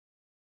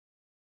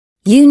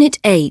Unit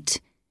 8,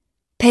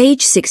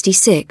 page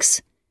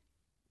 66.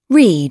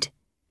 Read.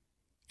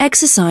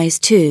 Exercise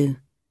 2.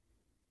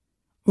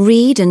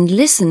 Read and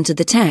listen to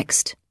the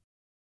text.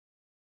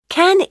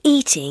 Can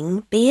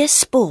eating be a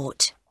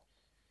sport?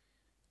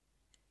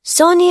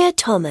 Sonia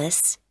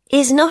Thomas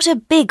is not a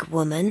big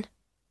woman.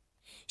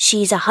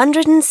 She's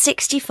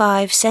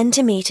 165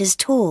 centimetres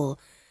tall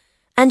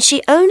and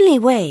she only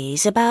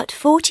weighs about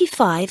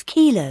 45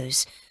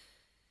 kilos.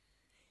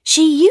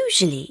 She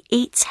usually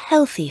eats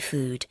healthy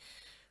food,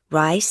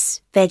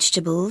 rice,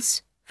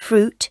 vegetables,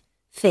 fruit,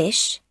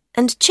 fish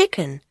and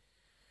chicken.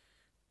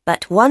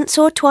 But once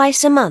or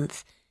twice a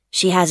month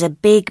she has a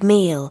big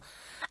meal,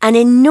 an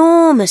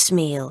enormous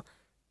meal,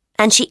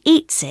 and she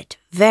eats it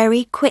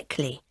very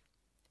quickly.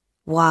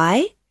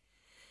 Why?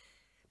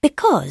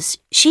 Because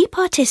she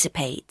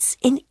participates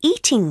in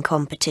eating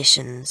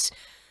competitions.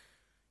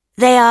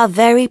 They are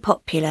very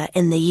popular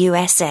in the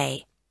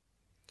USA.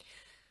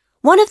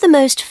 One of the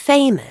most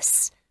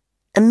famous,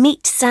 a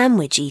meat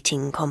sandwich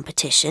eating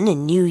competition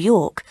in New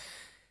York,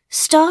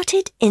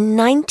 started in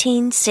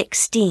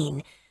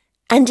 1916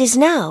 and is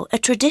now a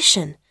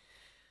tradition.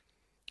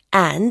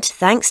 And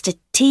thanks to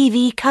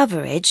TV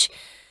coverage,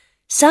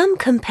 some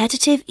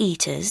competitive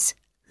eaters,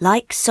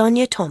 like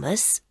Sonia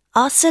Thomas,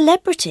 are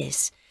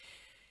celebrities.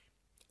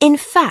 In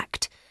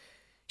fact,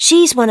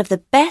 she's one of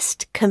the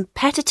best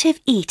competitive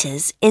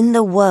eaters in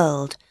the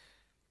world.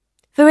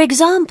 For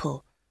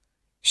example,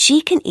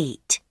 she can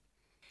eat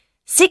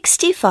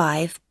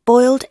 65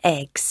 boiled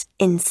eggs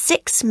in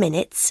 6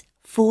 minutes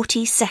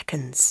 40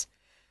 seconds,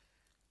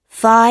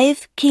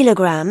 5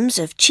 kilograms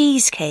of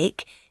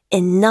cheesecake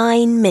in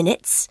 9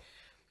 minutes,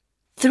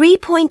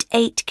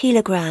 3.8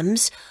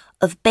 kilograms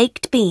of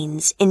baked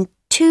beans in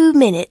 2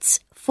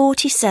 minutes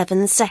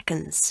 47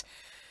 seconds,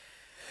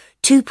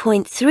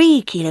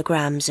 2.3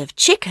 kilograms of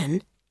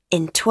chicken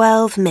in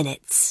 12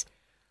 minutes.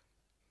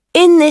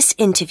 In this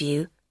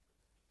interview,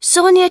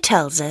 Sonia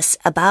tells us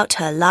about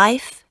her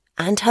life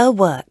and her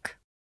work.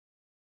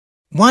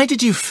 Why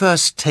did you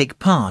first take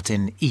part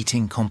in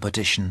eating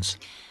competitions?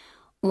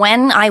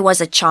 When I was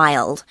a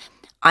child,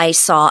 I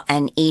saw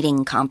an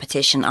eating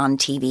competition on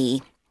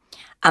TV.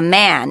 A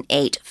man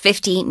ate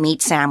 50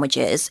 meat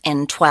sandwiches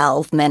in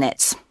 12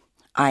 minutes.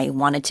 I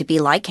wanted to be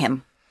like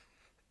him.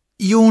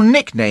 Your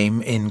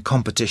nickname in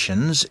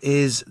competitions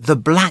is the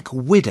Black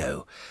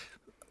Widow.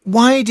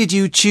 Why did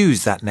you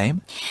choose that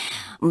name?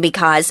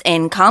 Because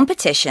in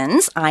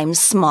competitions, I'm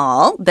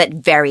small but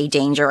very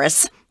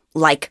dangerous,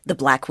 like the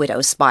Black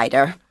Widow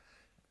spider.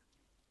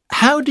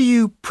 How do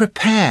you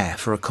prepare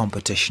for a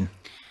competition?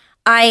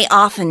 I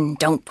often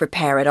don't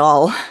prepare at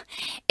all.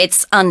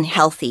 It's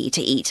unhealthy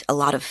to eat a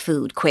lot of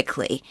food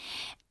quickly.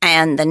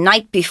 And the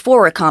night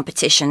before a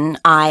competition,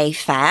 I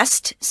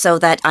fast so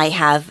that I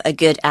have a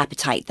good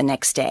appetite the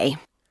next day.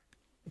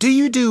 Do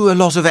you do a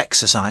lot of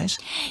exercise?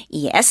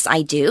 Yes,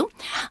 I do.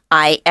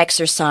 I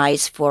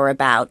exercise for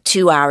about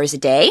 2 hours a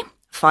day,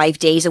 5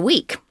 days a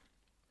week.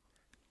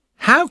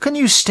 How can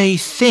you stay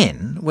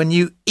thin when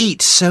you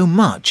eat so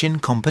much in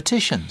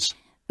competitions?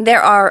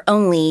 There are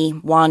only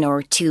 1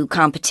 or 2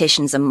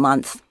 competitions a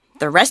month.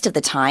 The rest of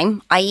the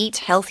time, I eat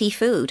healthy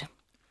food.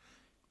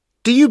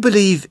 Do you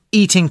believe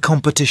eating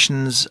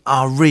competitions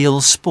are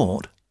real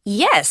sport?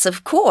 Yes,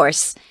 of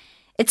course.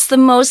 It's the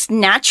most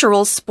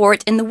natural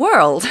sport in the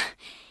world.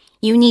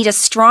 You need a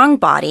strong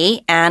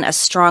body and a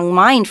strong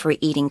mind for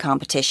eating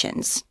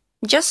competitions,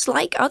 just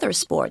like other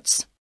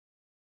sports.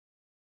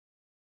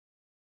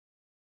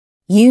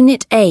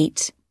 Unit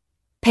 8,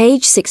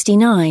 page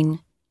 69.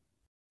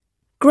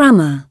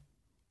 Grammar.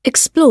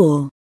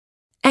 Explore.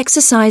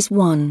 Exercise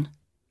 1.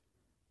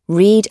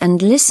 Read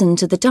and listen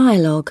to the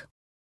dialogue.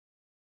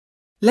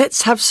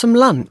 Let's have some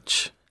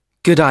lunch.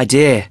 Good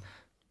idea.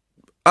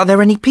 Are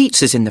there any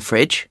pizzas in the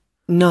fridge?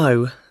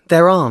 No,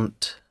 there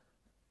aren't.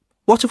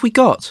 What have we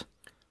got?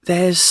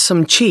 There's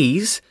some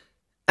cheese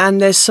and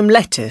there's some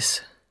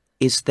lettuce.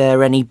 Is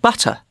there any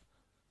butter?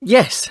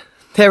 Yes,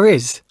 there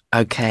is.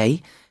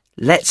 OK,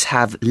 let's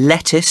have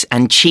lettuce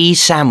and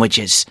cheese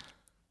sandwiches.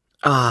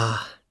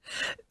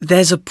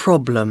 There's a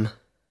problem.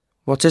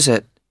 What is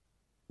it?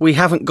 We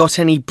haven't got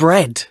any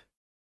bread.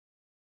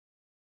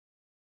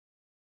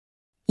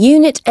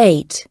 Unit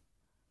 8,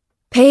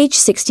 page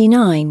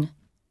 69.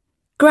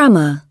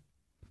 Grammar.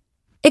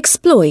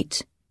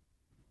 Exploit.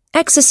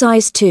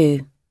 Exercise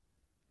 2.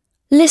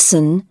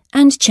 Listen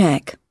and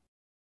check.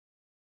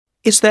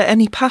 Is there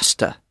any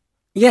pasta?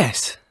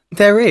 Yes,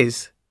 there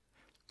is.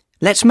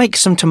 Let's make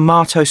some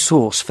tomato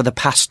sauce for the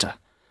pasta.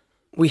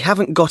 We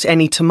haven't got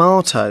any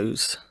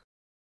tomatoes.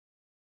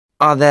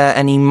 Are there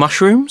any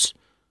mushrooms?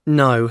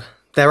 No,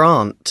 there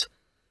aren't.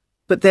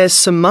 But there's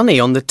some money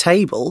on the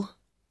table.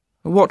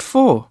 What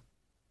for?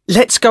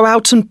 Let's go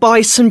out and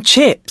buy some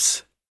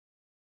chips.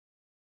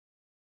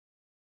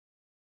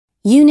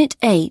 Unit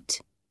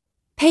 8,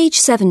 page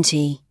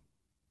 70.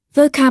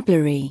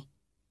 Vocabulary.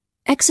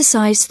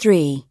 Exercise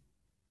 3.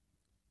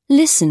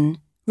 Listen,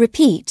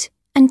 repeat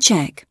and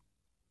check.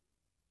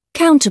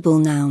 Countable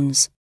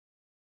nouns.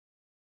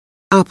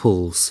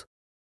 Apples,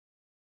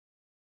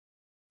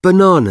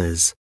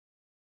 bananas,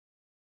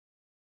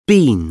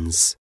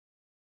 beans,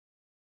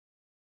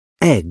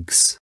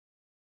 eggs,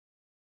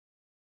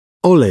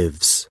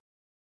 olives,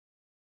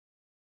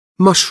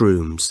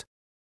 mushrooms,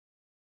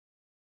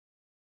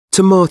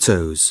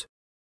 tomatoes.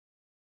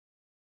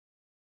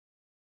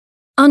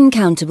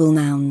 Uncountable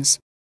nouns.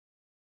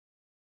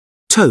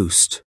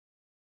 Toast,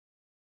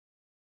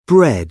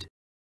 bread,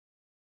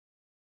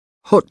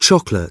 hot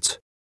chocolate,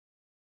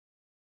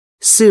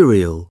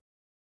 cereal,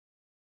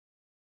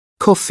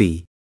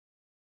 coffee,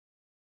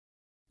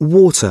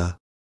 water,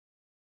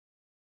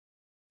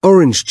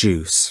 orange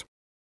juice,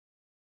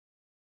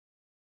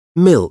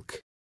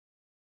 milk,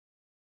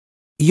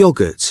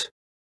 yogurt,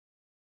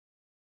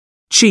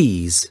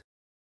 cheese,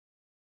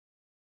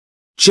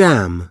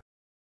 jam,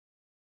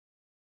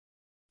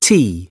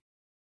 tea.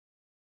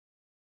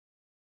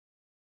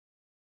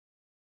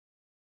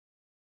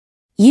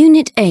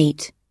 Unit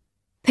 8,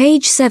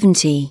 page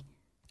 70.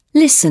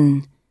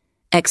 Listen.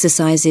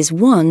 Exercises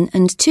 1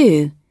 and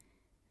 2.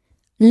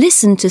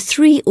 Listen to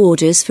 3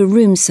 orders for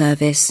room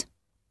service.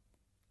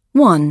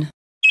 1.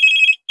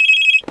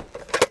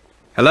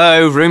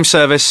 Hello, room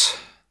service.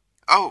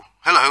 Oh,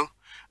 hello.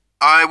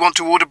 I want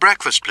to order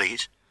breakfast,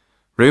 please.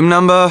 Room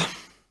number?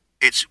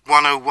 It's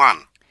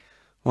 101.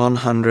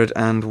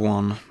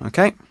 101.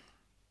 OK.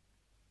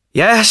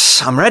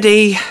 Yes, I'm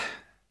ready.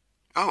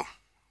 Oh,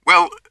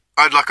 well,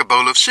 I'd like a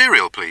bowl of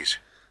cereal, please.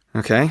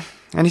 OK.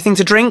 Anything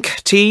to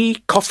drink?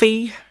 Tea?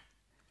 Coffee?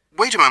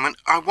 Wait a moment.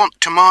 I want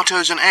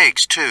tomatoes and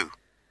eggs, too.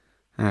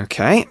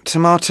 OK.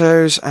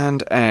 Tomatoes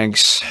and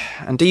eggs.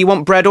 And do you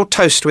want bread or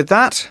toast with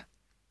that?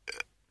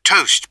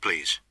 Toast,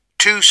 please.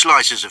 2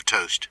 slices of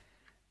toast.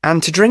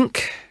 And to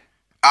drink?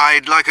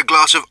 I'd like a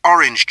glass of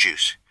orange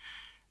juice.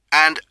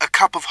 And a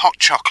cup of hot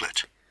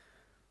chocolate.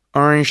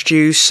 Orange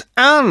juice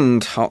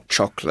and hot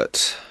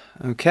chocolate.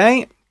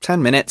 OK.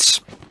 10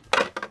 minutes.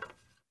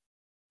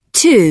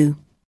 2.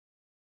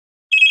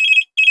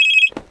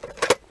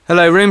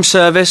 Hello, room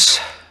service.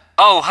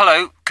 Oh,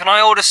 hello. Can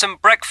I order some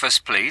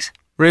breakfast, please?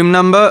 Room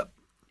number?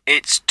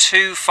 It's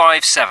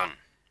 257.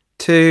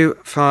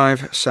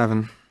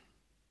 257.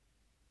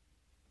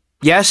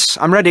 Yes,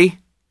 I'm ready.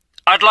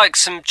 I'd like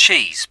some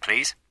cheese,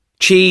 please.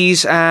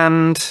 Cheese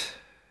and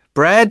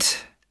bread?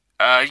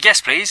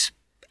 Yes, please.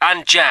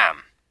 And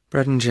jam.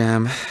 Bread and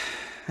jam.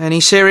 Any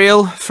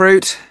cereal?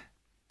 Fruit?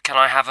 Can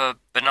I have a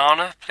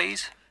banana,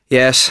 please?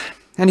 Yes.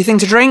 Anything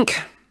to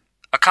drink?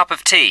 A cup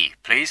of tea,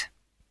 please.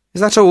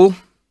 Is that all?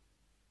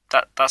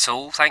 That's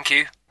all, thank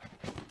you.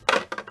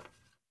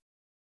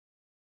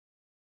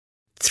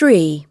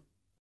 3.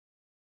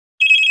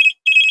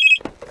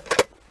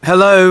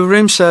 Hello,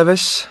 room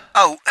service.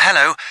 Oh,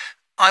 hello.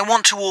 I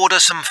want to order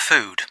some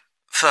food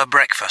for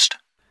breakfast.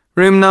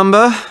 Room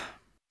number?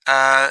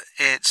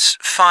 It's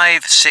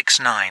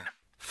 569.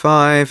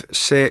 5,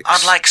 6...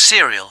 I'd like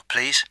cereal,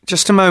 please.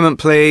 Just a moment,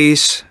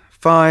 please.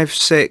 5,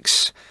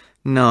 6,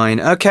 9.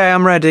 OK,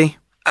 I'm ready.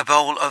 A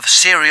bowl of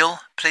cereal,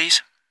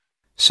 please.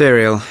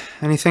 Cereal.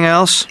 Anything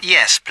else?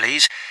 Yes,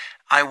 please.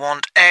 I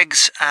want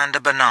eggs and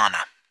a banana.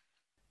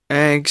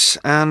 Eggs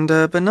and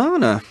a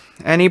banana.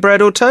 Any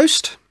bread or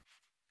toast?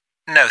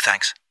 No,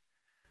 thanks.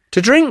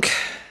 To drink?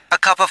 A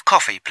cup of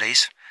coffee,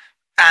 please.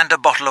 And a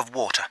bottle of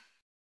water.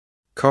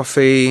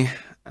 Coffee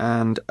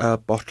and a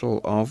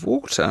bottle of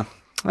water.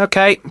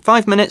 OK,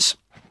 5 minutes.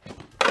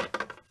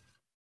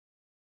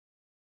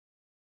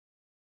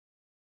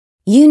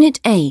 Unit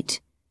 8,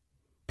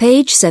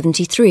 page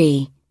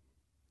 73.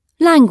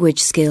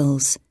 Language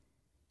skills.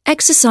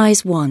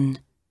 Exercise 1.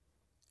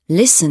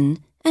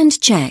 Listen and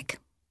check.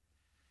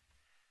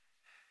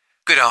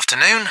 Good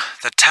afternoon.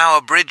 The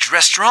Tower Bridge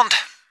Restaurant.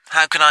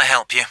 How can I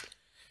help you?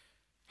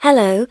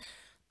 Hello.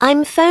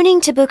 I'm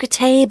phoning to book a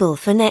table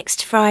for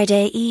next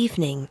Friday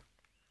evening.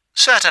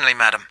 Certainly,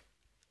 madam.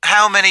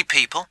 How many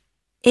people?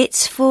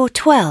 It's for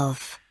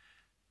 12.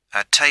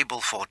 A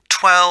table for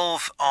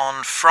 12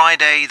 on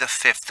Friday the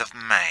 5th of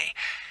May.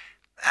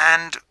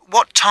 And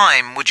what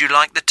time would you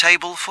like the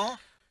table for?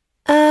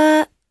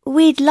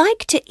 We'd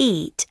like to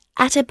eat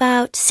at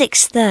about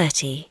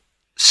 6:30.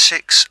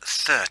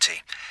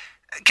 6:30.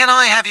 Can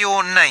I have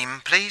your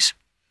name, please?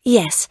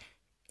 Yes,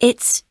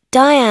 it's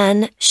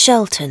Diane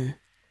Shelton.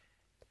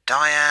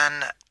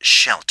 Diane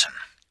Shelton.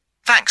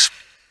 Thanks.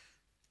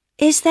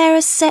 Is there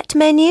a set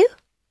menu?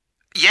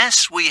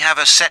 Yes, we have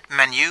a set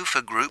menu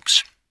for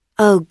groups.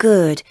 Oh,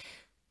 good.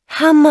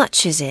 How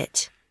much is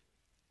it?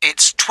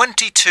 It's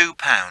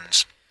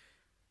 £22.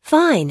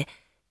 Fine.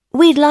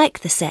 We'd like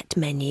the set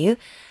menu.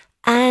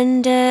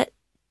 And,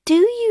 do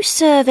you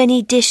serve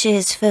any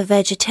dishes for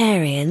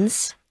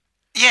vegetarians?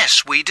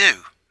 Yes, we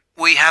do.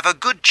 We have a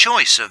good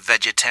choice of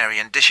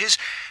vegetarian dishes.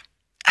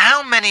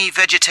 How many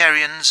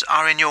vegetarians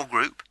are in your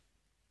group?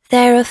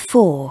 There are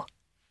 4.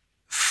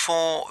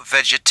 4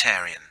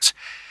 vegetarians.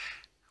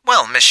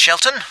 Well, Miss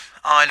Shelton,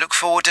 I look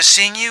forward to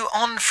seeing you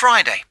on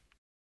Friday.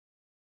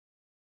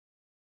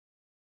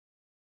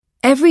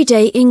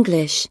 Everyday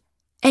English.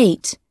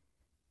 8.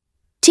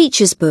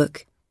 Teacher's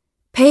book.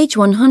 Page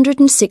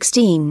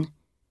 116.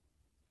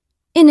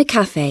 In a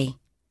cafe.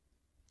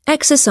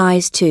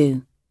 Exercise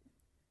 2.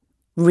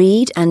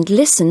 Read and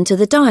listen to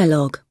the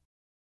dialogue.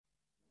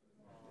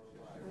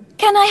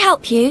 Can I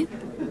help you?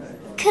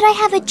 Could I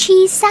have a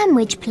cheese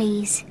sandwich,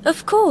 please?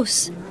 Of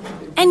course.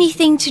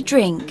 Anything to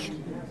drink?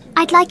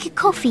 I'd like a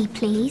coffee,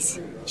 please.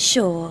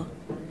 Sure.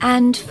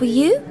 And for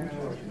you?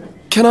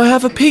 Can I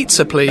have a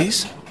pizza,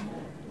 please?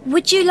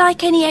 Would you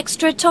like any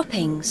extra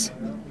toppings?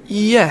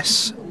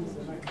 Yes.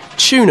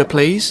 Tuna,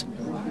 please.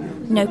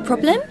 No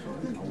problem.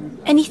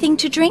 Anything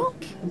to drink?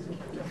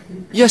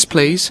 Yes,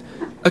 please.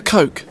 A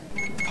Coke.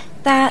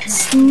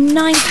 That's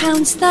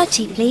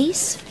 £9.30,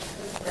 please.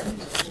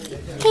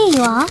 Here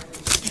you are.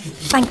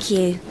 Thank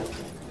you.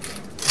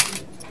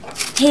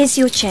 Here's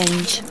your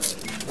change.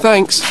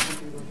 Thanks.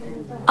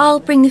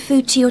 I'll bring the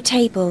food to your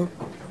table.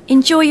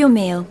 Enjoy your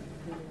meal.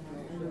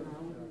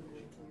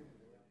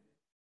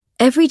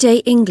 Everyday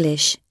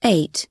English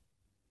 8.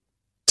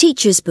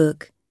 Teacher's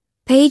Book,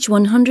 page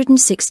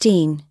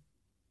 116.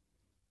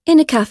 In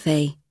a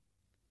cafe.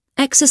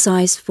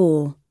 Exercise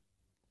 4.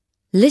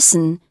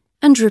 Listen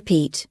and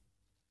repeat.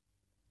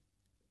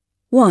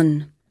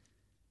 1.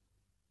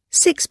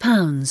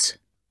 £6.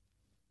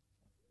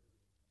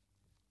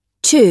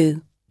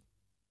 2.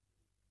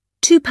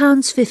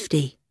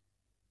 £2.50.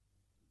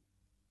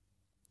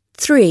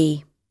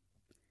 3.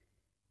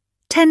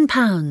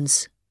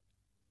 £10.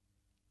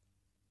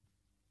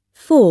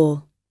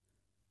 4.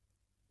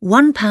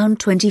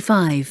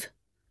 £1.25.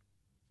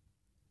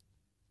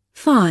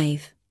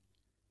 5.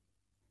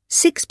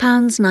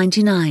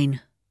 £6.99.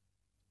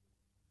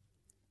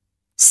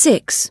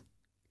 6.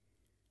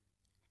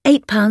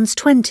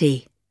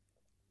 £8.20.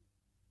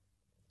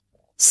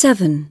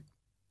 7.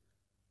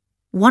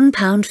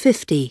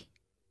 £1.50.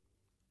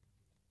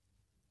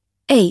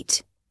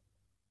 8.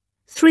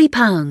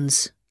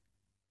 £3.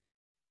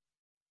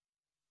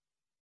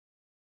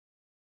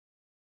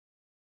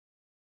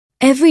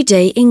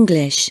 Everyday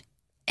English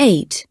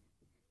 8.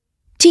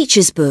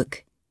 Teacher's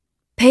Book,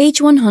 page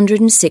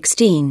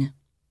 116.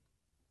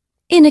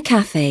 In a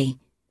cafe.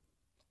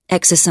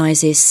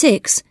 Exercises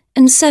 6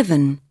 and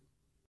 7.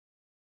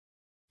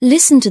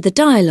 Listen to the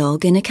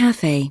dialogue in a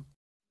cafe.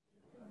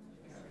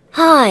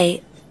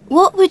 Hi,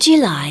 what would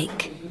you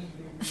like?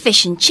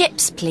 Fish and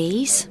chips,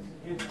 please.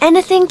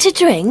 Anything to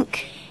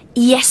drink?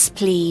 Yes,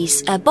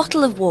 please. A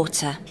bottle of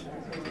water.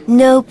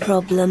 No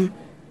problem.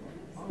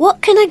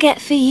 What can I get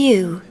for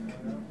you?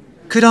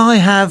 Could I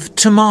have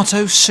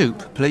tomato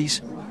soup,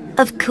 please?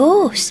 Of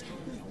course.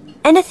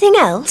 Anything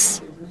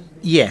else?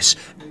 Yes,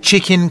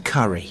 chicken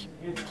curry.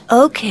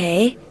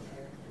 OK.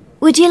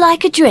 Would you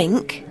like a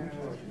drink?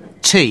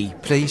 Tea,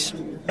 please.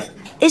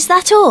 Is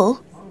that all?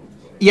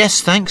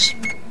 Yes, thanks.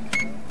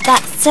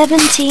 That's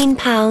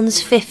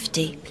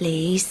 £17.50,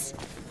 please.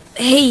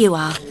 Here you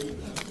are.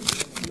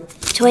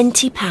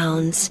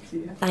 £20.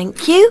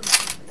 Thank you.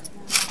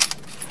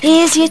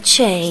 Here's your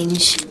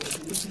change.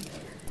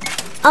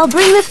 I'll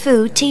bring the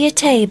food to your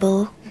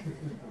table.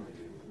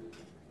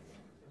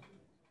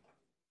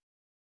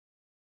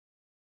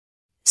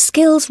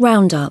 Skills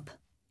Roundup,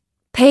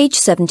 page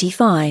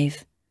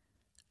 75.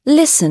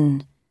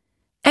 Listen.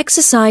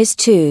 Exercise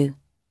 2.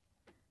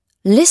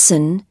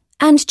 Listen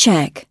and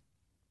check.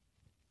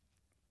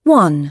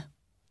 1.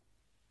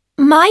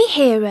 My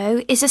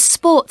hero is a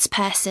sports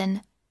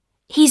person.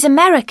 He's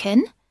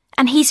American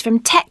and he's from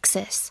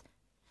Texas.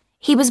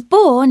 He was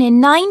born in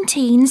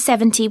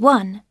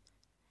 1971.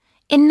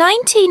 In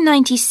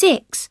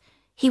 1996,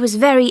 he was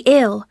very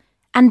ill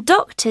and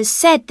doctors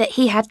said that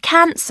he had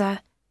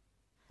cancer.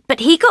 But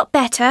he got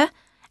better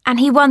and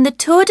he won the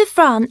Tour de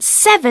France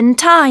 7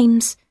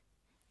 times.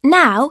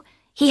 Now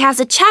he has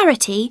a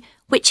charity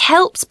which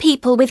helps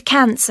people with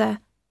cancer.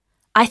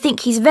 I think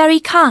he's very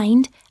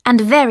kind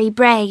and very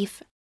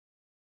brave.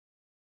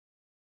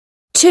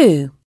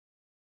 2.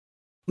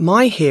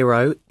 My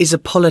hero is a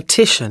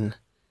politician.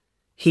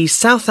 He's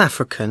South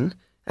African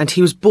and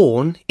he was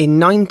born in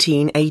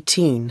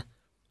 1918.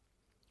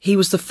 He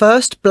was the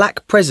first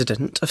black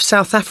president of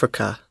South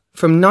Africa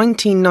from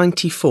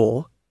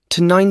 1994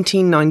 to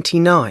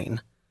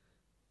 1999.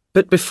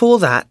 But before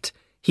that,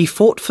 he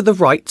fought for the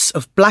rights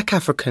of black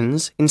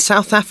Africans in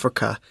South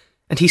Africa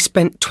and he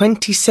spent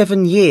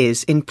 27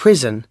 years in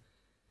prison.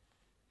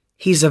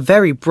 He's a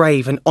very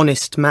brave and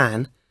honest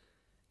man,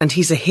 and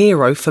he's a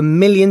hero for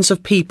millions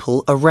of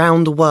people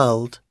around the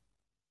world.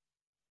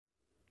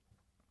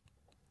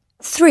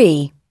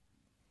 3.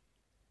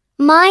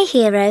 My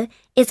hero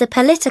is a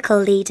political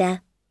leader.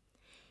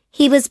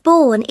 He was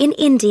born in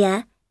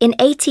India in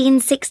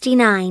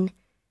 1869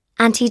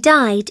 and he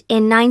died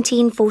in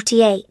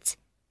 1948.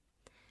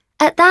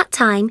 At that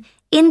time,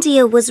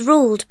 India was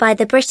ruled by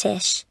the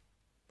British.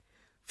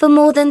 For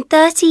more than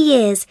 30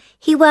 years,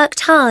 he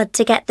worked hard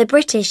to get the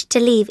British to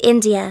leave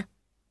India.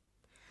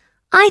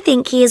 I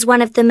think he is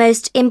one of the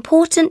most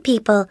important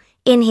people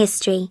in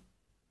history.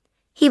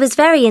 He was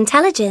very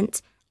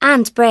intelligent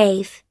and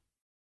brave.